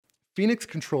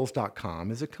PhoenixControls.com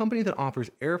is a company that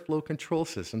offers airflow control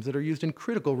systems that are used in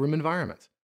critical room environments.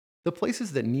 The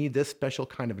places that need this special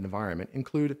kind of environment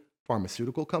include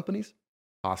pharmaceutical companies,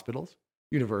 hospitals,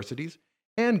 universities,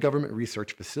 and government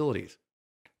research facilities.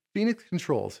 Phoenix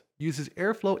Controls uses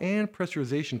airflow and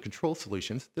pressurization control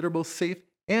solutions that are both safe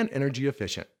and energy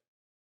efficient.